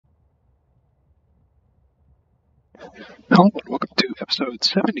Hello and welcome to episode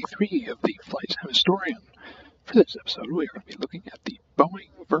 73 of the Flight Historian. For this episode, we are going to be looking at the Boeing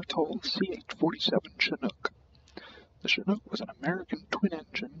Vertol CH-47 Chinook. The Chinook was an American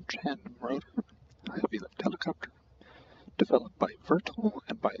twin-engine tandem-rotor heavy-lift helicopter developed by Vertol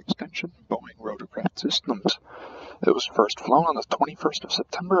and by extension Boeing Rotorcraft Systems. It was first flown on the 21st of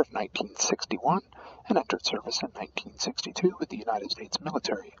September of 1961 and entered service in 1962 with the United States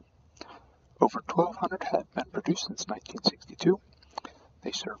military. Over 1,200 had been produced since 1962.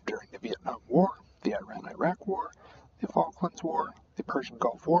 They served during the Vietnam War, the Iran-Iraq War, the Falklands War, the Persian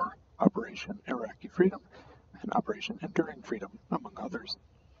Gulf War, Operation Iraqi Freedom, and Operation Enduring Freedom, among others.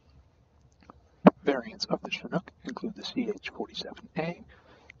 Variants of the Chinook include the CH-47A,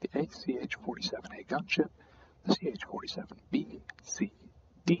 the CH-47A gunship, the CH-47B, C,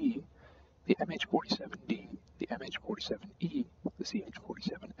 D, the MH-47D, the MH-47E, the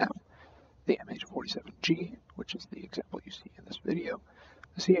CH-47F, the MH-47G, which is the example you see in this video,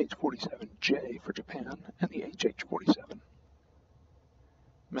 the CH-47J for Japan, and the HH-47.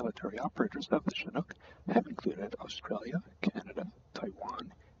 Military operators of the Chinook have included Australia, Canada,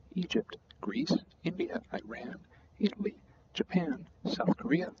 Taiwan, Egypt, Greece, India, Iran, Italy, Japan, South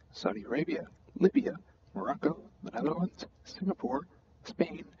Korea, Saudi Arabia, Libya, Morocco, the Netherlands, Singapore,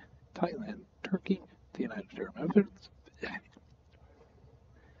 Spain, Thailand, Turkey, the United Arab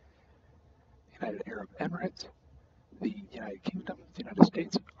Emirates, the United Kingdom, the United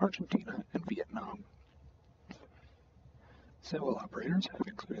States, Argentina, and Vietnam. Civil operators have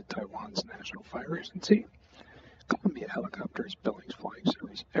included Taiwan's National Fire Agency, Columbia Helicopters, Billings Flying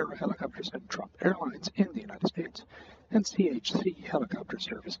Service, Aero Helicopters, and Trump Airlines in the United States, and CHC Helicopter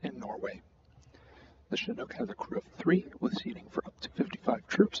Service in Norway. The Chinook has a crew of 3 with seating for up to 55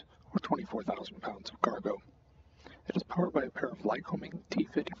 troops or 24,000 pounds of cargo. It is powered by a pair of Lycoming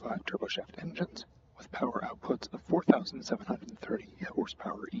T55 turboshaft engines with power outputs of 4,730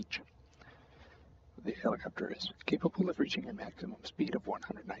 horsepower each. The helicopter is capable of reaching a maximum speed of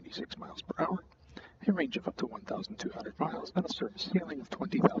 196 miles per hour, a range of up to 1,200 miles, and a service ceiling of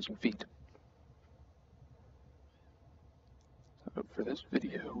 20,000 feet. So for this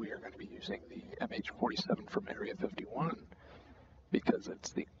video, we are going to be using the MH-47 from Area 51 because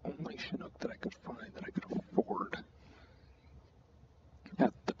it's the only Chinook that I could find that I could afford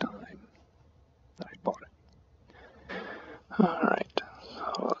at the time that I bought it. Alright,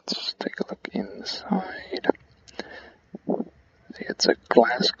 so let's take a look inside. It's a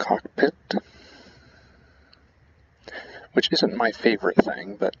glass cockpit, which isn't my favorite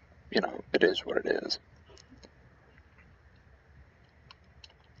thing, but, you know, it is what it is.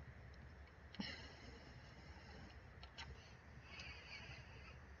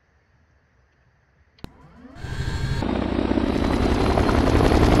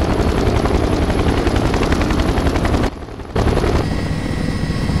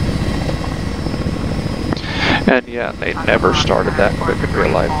 And yeah, they never started that quick in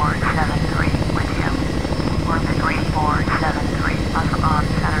real life. 3473 with you. Orbit 3473 on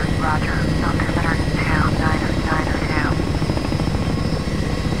center, roger. Altimeter 2992.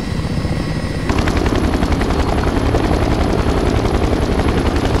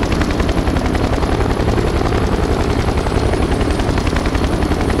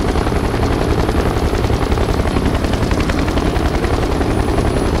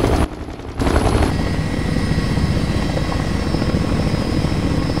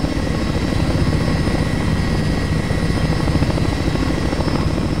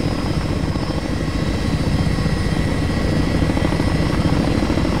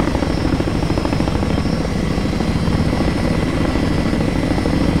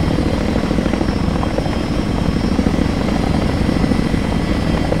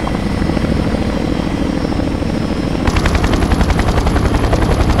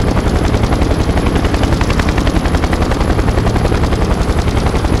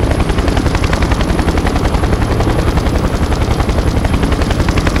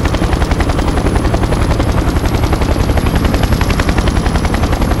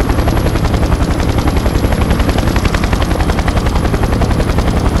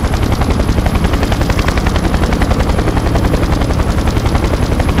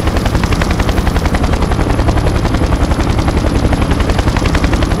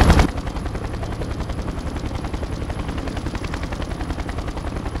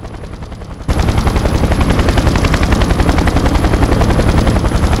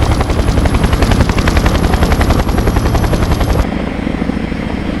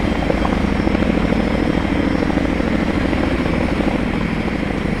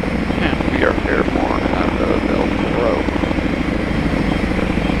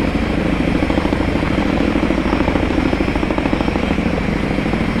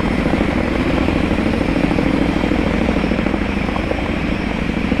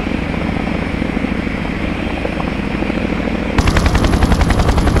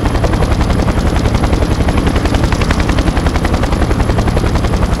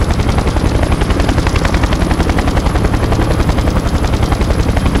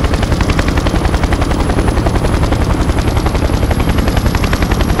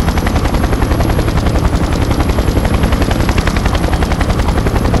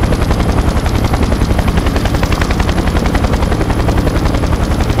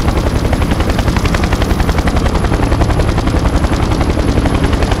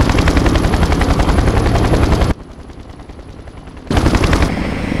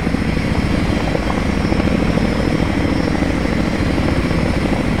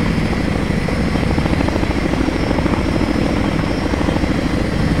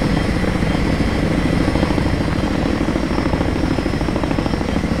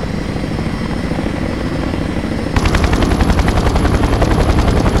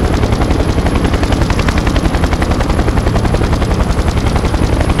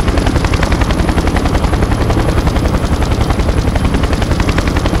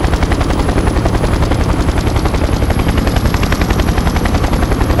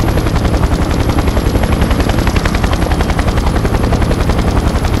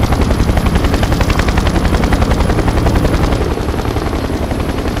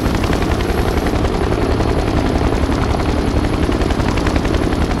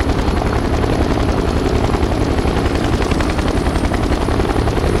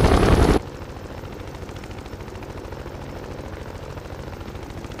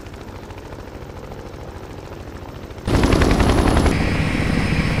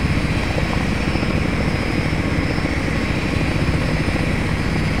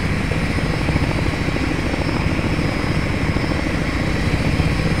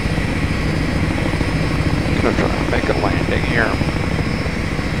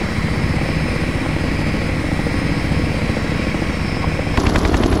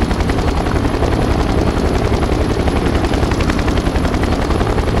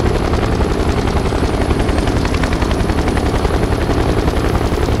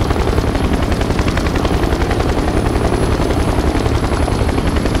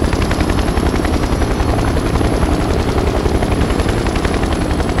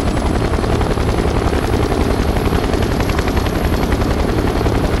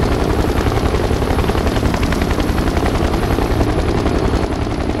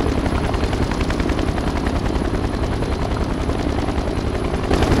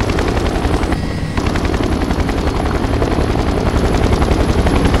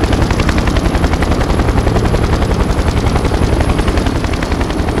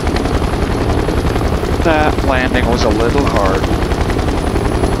 that landing was a little hard.